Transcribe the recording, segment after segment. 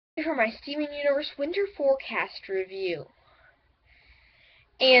For my Steven Universe Winter Forecast review.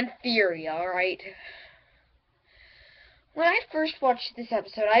 And theory, alright? When I first watched this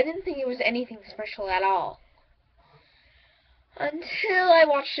episode, I didn't think it was anything special at all. Until I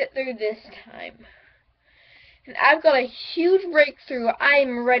watched it through this time. And I've got a huge breakthrough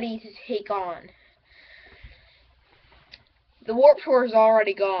I'm ready to take on. The Warp Tour is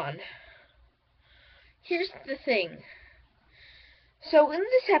already gone. Here's the thing. So in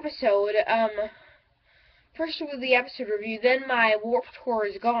this episode, first with the episode review, then my Warp Tour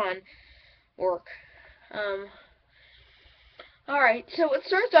is gone work. Alright, so it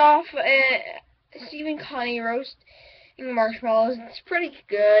starts off, Steve and Connie roasting marshmallows. It's pretty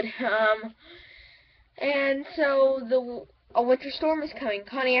good. And so a winter storm is coming.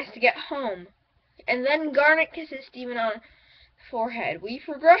 Connie has to get home. And then Garnet kisses Steven on the forehead. We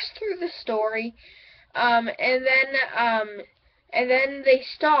progress through the story, and then they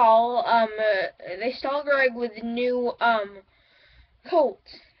stall Greg with new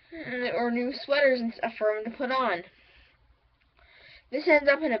coats or new sweaters and stuff for him to put on. This ends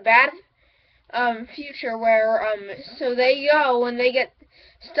up in a bad future where so they go and they get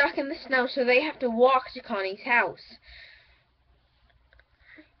stuck in the snow, so they have to walk to Connie's house,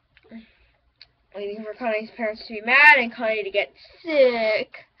 waiting for Connie's parents to be mad and Connie to get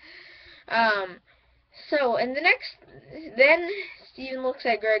sick. So in the next, then Steven looks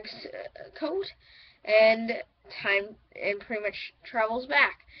at Greg's coat and pretty much travels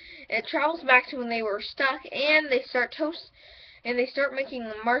back. It travels back to when they were stuck, and they start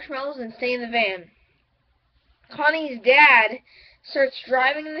making marshmallows and stay in the van. Connie's dad starts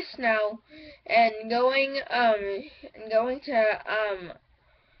driving in the snow and going to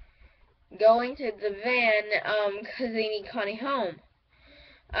the van because they need Connie home.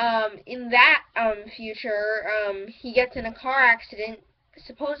 In that future, he gets in a car accident,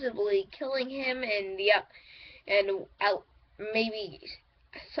 supposedly killing him and maybe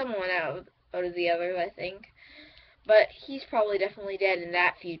someone out of the others, I think. But he's probably definitely dead in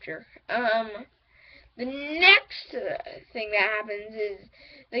that future. The next thing that happens is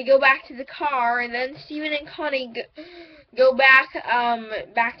they go back to the car, and then Steven and Connie go back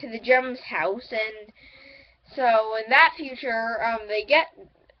to the Gems house, and so in that future,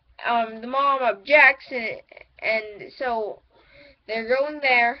 the mom objects, and so they're going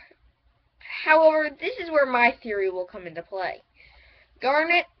there. However, this is where my theory will come into play.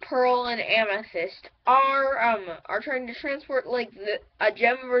 Garnet, Pearl, and Amethyst are trying to transport a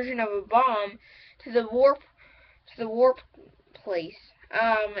gem version of a bomb to the warp place.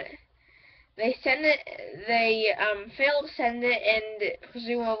 They send it. They fail to send it, and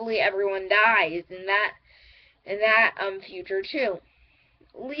presumably everyone dies in that future too,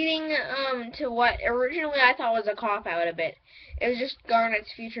 leading to what originally I thought was a cop-out a bit. It was just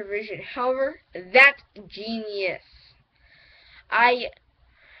Garnet's future vision. However, that's genius.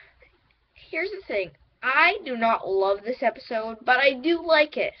 Here's the thing. I do not love this episode, but I do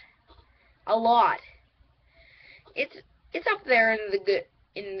like it a lot. It's up there in the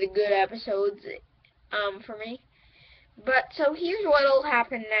good episodes for me. But so here's what'll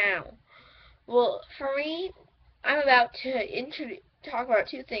happen now. Well, for me, I'm about to talk about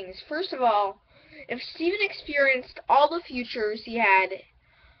two things. First of all, if Steven experienced all the futures he had,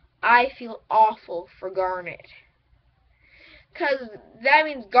 I feel awful for Garnet. Because that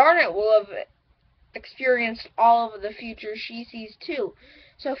means Garnet will have experienced all of the futures she sees too.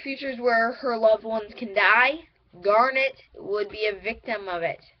 So futures where her loved ones can die, Garnet would be a victim of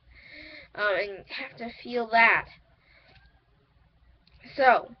it. And have to feel that.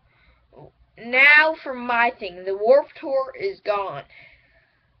 So, now for my thing. The Warp Tour is gone.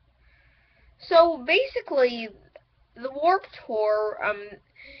 So basically, the Warp Tour,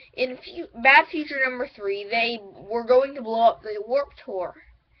 in Bad Future number 3, they were going to blow up the Warp Tour.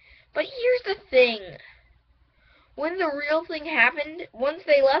 But here's the thing. When the real thing happened, once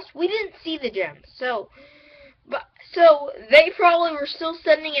they left, we didn't see the gems. So they probably were still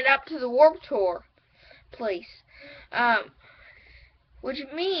sending it up to the Warp Tour place. Which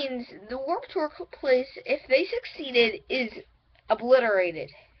means the Warp Tour place, if they succeeded, is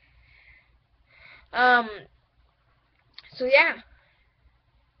obliterated. So yeah.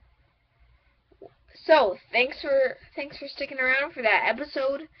 So thanks for sticking around for that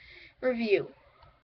episode review.